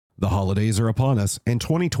The holidays are upon us, and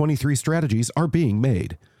 2023 strategies are being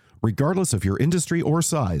made. Regardless of your industry or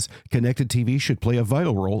size, connected TV should play a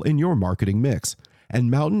vital role in your marketing mix,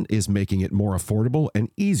 and Mountain is making it more affordable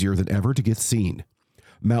and easier than ever to get seen.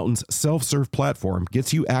 Mountain's self-serve platform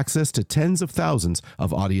gets you access to tens of thousands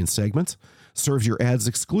of audience segments, serves your ads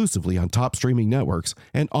exclusively on top streaming networks,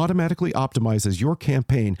 and automatically optimizes your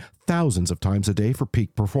campaign thousands of times a day for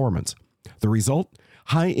peak performance. The result?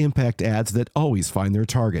 High-impact ads that always find their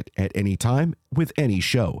target at any time with any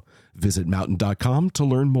show. Visit mountain.com to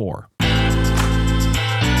learn more.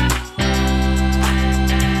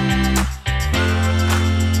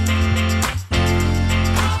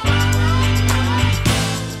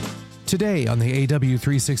 Today on the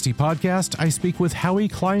AW360 podcast, I speak with Howie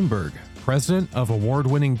Kleinberg, president of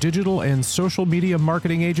award-winning digital and social media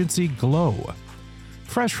marketing agency Glow.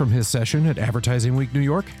 Fresh from his session at Advertising Week New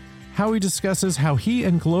York, Howie discusses how he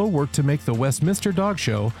and Glow work to make the Westminster Dog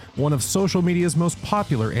Show one of social media's most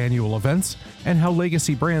popular annual events, and how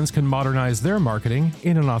legacy brands can modernize their marketing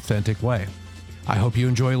in an authentic way. I hope you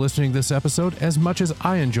enjoy listening to this episode as much as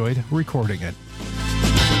I enjoyed recording it.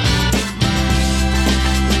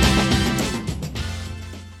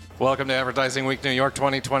 Welcome to Advertising Week New York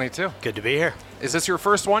 2022. Good to be here. Is this your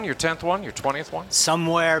first one, your 10th one, your 20th one?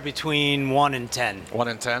 Somewhere between 1 and 10. 1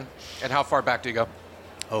 and 10? And how far back do you go?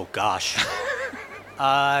 Oh, gosh.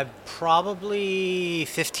 Probably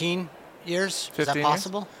 15 years. 15 Is that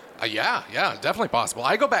possible? Yeah, definitely possible.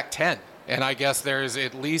 I go back 10, and I guess there's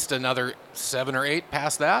at least another 7 or 8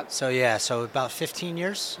 past that. So about 15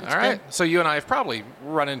 years. All right. So you and I have probably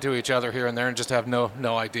run into each other here and there and just have no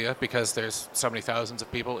idea because there's so many thousands of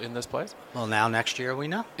people in this place. Well, now next year we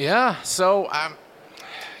know. Yeah. So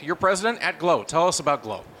you're president at Glow. Tell us about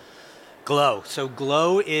Glow. Glow. So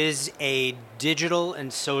Glow is a digital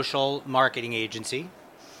and social marketing agency.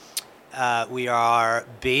 We are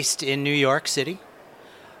based in New York City.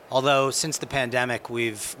 Although since the pandemic,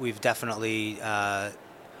 we've definitely, I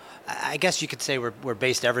guess you could say we're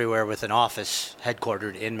based everywhere with an office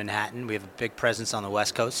headquartered in Manhattan. We have a big presence on the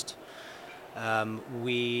West Coast.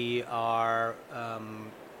 We are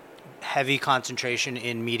heavy concentration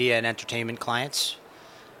in media and entertainment clients.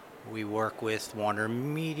 We work with Warner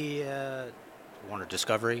Media, Warner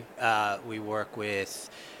Discovery. We work with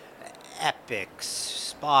Epic,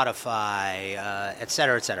 Spotify, et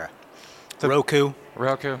cetera, et cetera. Roku.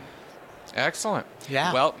 Excellent.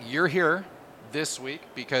 Yeah. Well, you're here this week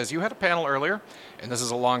because you had a panel earlier, and this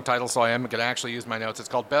is a long title, so I am going to actually use my notes. It's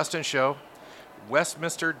called Best in Show,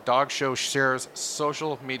 Westminster Dog Show Shares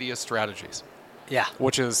Social Media Strategies. Yeah.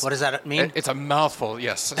 Which is... What does that mean? It's a mouthful,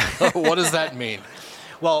 yes. What does that mean?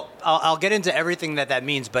 Well, I'll get into everything that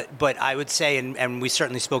means, but I would say, and we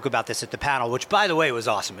certainly spoke about this at the panel, which, by the way, was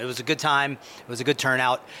awesome. It was a good time. It was a good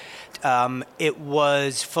turnout. It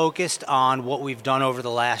was focused on what we've done over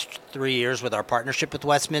the last 3 years with our partnership with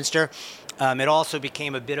Westminster. It also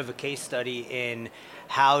became a bit of a case study in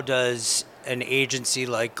how does an agency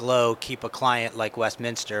like Glow keep a client like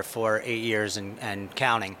Westminster for 8 years and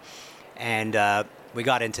counting. And we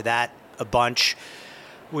got into that a bunch.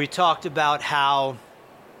 We talked about how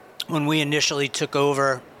when we initially took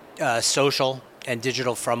over social and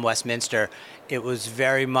digital from Westminster, it was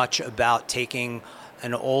very much about taking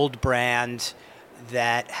an old brand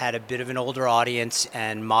that had a bit of an older audience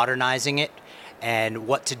and modernizing it, and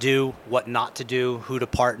what to do, what not to do, who to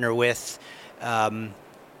partner with. Not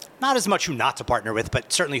as much who not to partner with,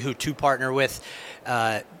 but certainly who to partner with,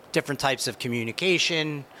 different types of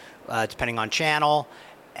communication, depending on channel,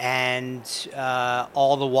 and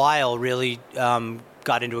all the while really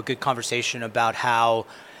got into a good conversation about how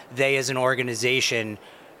they as an organization,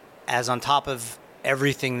 as on top of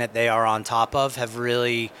everything that they are on top of, have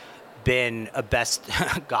really been a best,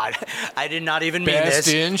 God, I did not even mean this. Best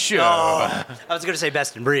in show. Oh, I was going to say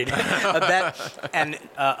best in breed.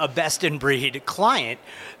 a best in breed client,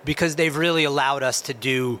 because they've really allowed us to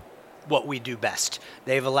do what we do best.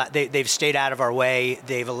 They've stayed out of our way.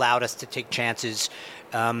 They've allowed us to take chances.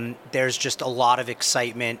 There's just a lot of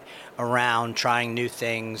excitement around trying new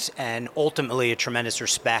things, and ultimately a tremendous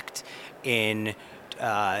respect in,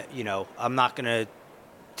 I'm not going to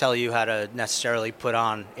tell you how to necessarily put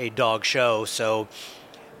on a dog show, so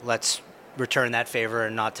let's return that favor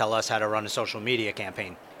and not tell us how to run a social media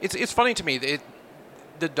campaign. It's funny to me.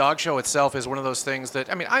 The dog show itself is one of those things that,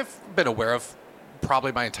 I've been aware of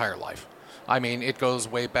probably my entire life. It goes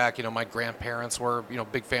way back. My grandparents were,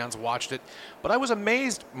 big fans, watched it. But I was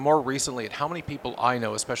amazed more recently at how many people I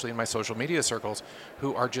know, especially in my social media circles,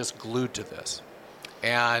 who are just glued to this.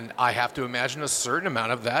 And I have to imagine a certain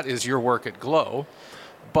amount of that is your work at Glow.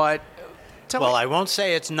 But I won't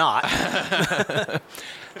say it's not.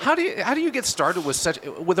 How do you get started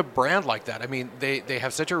with a brand like that? I mean, they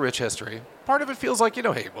have such a rich history. Part of it feels like,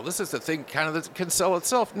 hey, well, this is the thing kind of that can sell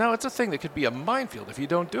itself. No, it's a thing that could be a minefield if you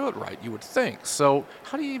don't do it right, you would think. So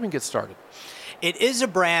how do you even get started? It is a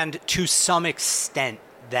brand to some extent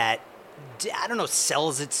that, I don't know,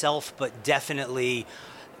 sells itself, but definitely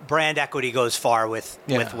brand equity goes far with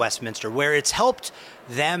Westminster. Where it's helped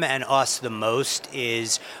them and us the most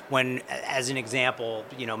is when, as an example,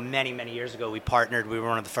 many, many years ago, we were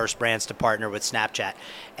one of the first brands to partner with Snapchat.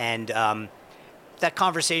 And that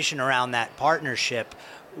conversation around that partnership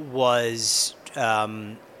was,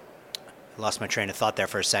 I lost my train of thought there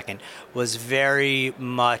for a second, was very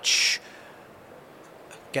much,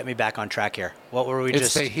 get me back on track here. What were we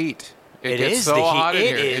It's the heat. It gets so hot in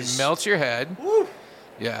here. It melts your head. Woo.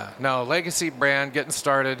 Yeah. No, legacy brand getting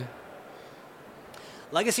started.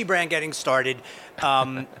 Legacy brand getting started,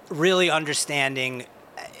 really understanding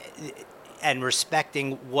and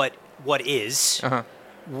respecting what is,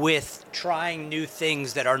 with trying new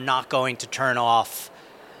things that are not going to turn off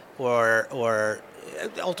or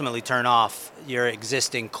ultimately turn off your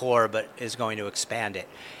existing core, but is going to expand it.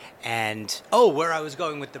 And where I was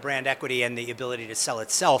going with the brand equity and the ability to sell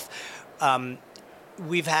itself.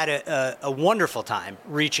 We've had a wonderful time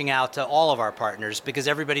reaching out to all of our partners because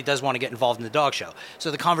everybody does want to get involved in the dog show. So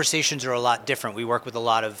the conversations are a lot different. We work with a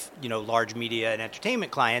lot of, large media and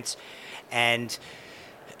entertainment clients, and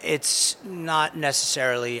it's not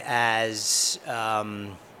necessarily as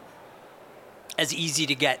easy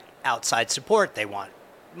to get outside support. They want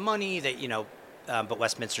money, but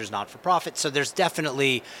Westminster is not for profit. So there's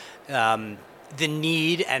definitely the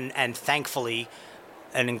need and thankfully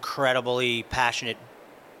an incredibly passionate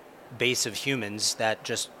base of humans that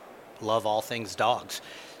just love all things dogs.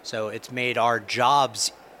 So it's made our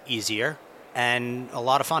jobs easier and a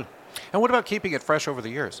lot of fun. And what about keeping it fresh over the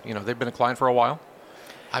years? They've been a client for a while.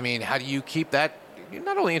 I mean, how do you keep that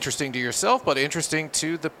not only interesting to yourself, but interesting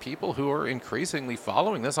to the people who are increasingly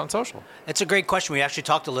following this on social? It's a great question. We actually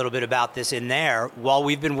talked a little bit about this in there. While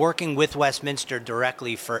we've been working with Westminster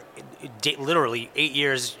directly for literally 8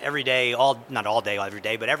 years, every day, not all day, every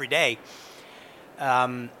day, but every day,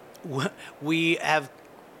 we have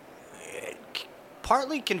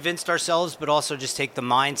partly convinced ourselves, but also just take the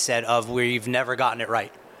mindset of we've never gotten it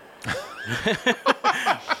right.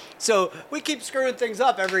 So we keep screwing things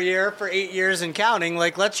up every year for 8 years and counting.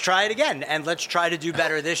 Like, let's try it again, and let's try to do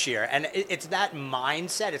better this year. And it's that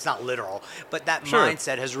mindset. It's not literal, but that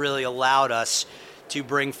mindset has really allowed us to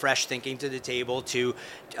bring fresh thinking to the table, to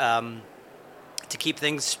keep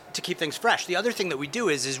things fresh. The other thing that we do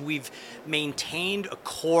is we've maintained a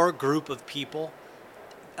core group of people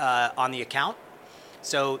on the account.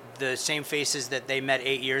 So the same faces that they met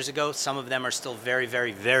 8 years ago, some of them are still very,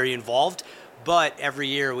 very, very involved. But every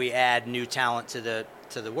year we add new talent to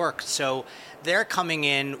the work. So they're coming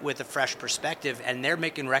in with a fresh perspective, and they're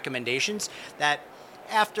making recommendations that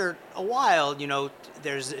after a while,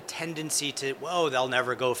 there's a tendency to, they'll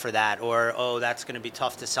never go for that, or, that's going to be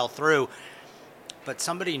tough to sell through. But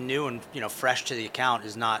somebody new and, fresh to the account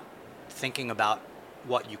is not thinking about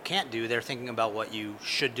what you can't do. They're thinking about what you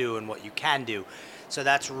should do and what you can do. So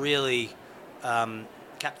that's really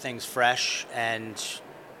kept things fresh and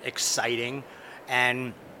exciting.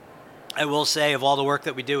 And I will say, of all the work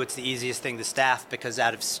that we do, it's the easiest thing to staff, because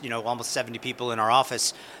out of almost 70 people in our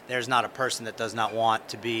office, there's not a person that does not want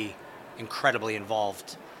to be incredibly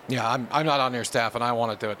involved. Yeah, I'm not on your staff, and I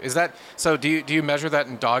want to do it. Is that so? Do you measure that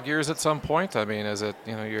in dog years at some point? I mean, is it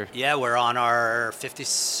you're? Yeah, we're on our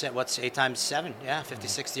 50. What's 8 times 7? Yeah,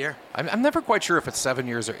 56th year. I'm never quite sure if it's 7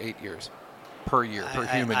 years or 8 years per year per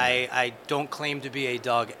human. I don't claim to be a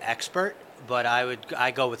dog expert, but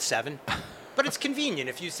I go with 7. But it's convenient.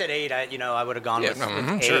 If you said 8, I would have gone with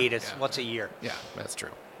 8. Sure. What's a year? Yeah, that's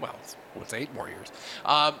true. Well, it's 8 more years.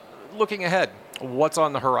 Looking ahead, what's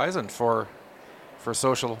on the horizon for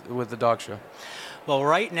social with the dog show? Well,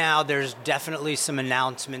 right now there's definitely some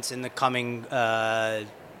announcements in the coming, I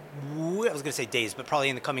was going to say days, but probably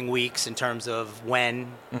in the coming weeks in terms of when,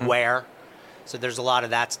 where. So there's a lot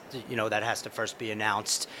of that, that has to first be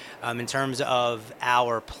announced. In terms of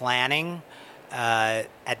our planning,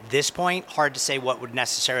 at this point, hard to say what would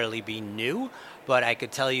necessarily be new, but I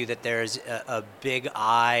could tell you that there's a big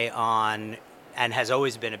eye on, and has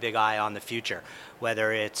always been a big eye on, the future,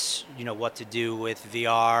 whether it's, what to do with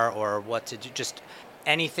VR or what to do, just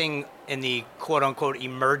anything in the quote-unquote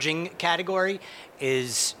emerging category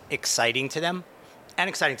is exciting to them, and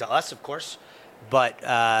exciting to us, of course, but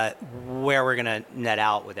where we're going to net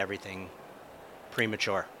out with everything,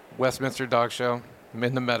 premature. Westminster Dog Show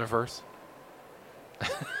in the metaverse.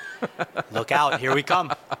 Look out. Here we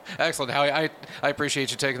come. Excellent. Howie, I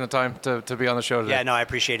appreciate you taking the time to be on the show today. Yeah, no, I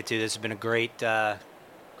appreciate it too. This has been a great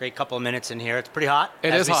couple of minutes in here. It's pretty hot.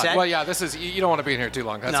 It is hot. Said. Well, yeah, you don't want to be in here too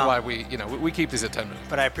long. That's why we keep these at 10 minutes.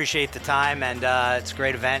 But I appreciate the time, and it's a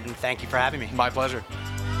great event, and thank you for having me. My pleasure.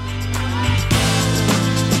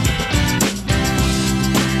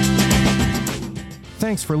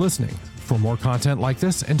 Thanks for listening. For more content like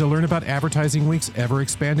this and to learn about Advertising Week's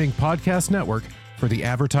ever-expanding podcast network for the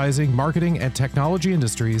advertising, marketing, and technology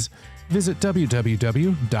industries, visit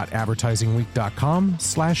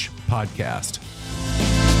www.advertisingweek.com/podcast.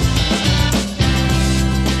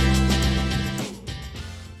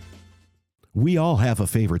 We all have a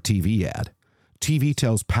favorite TV ad. TV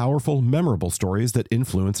tells powerful, memorable stories that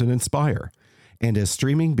influence and inspire. And as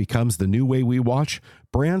streaming becomes the new way we watch,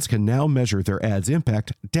 brands can now measure their ads'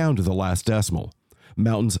 impact down to the last decimal.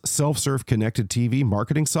 Mountain's self-serve connected TV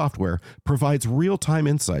marketing software provides real-time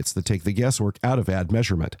insights that take the guesswork out of ad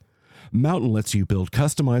measurement. Mountain lets you build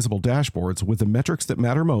customizable dashboards with the metrics that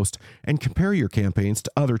matter most and compare your campaigns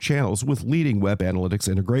to other channels with leading web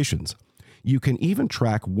analytics integrations. You can even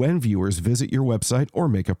track when viewers visit your website or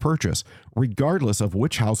make a purchase, regardless of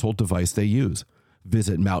which household device they use.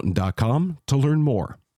 Visit mountain.com to learn more.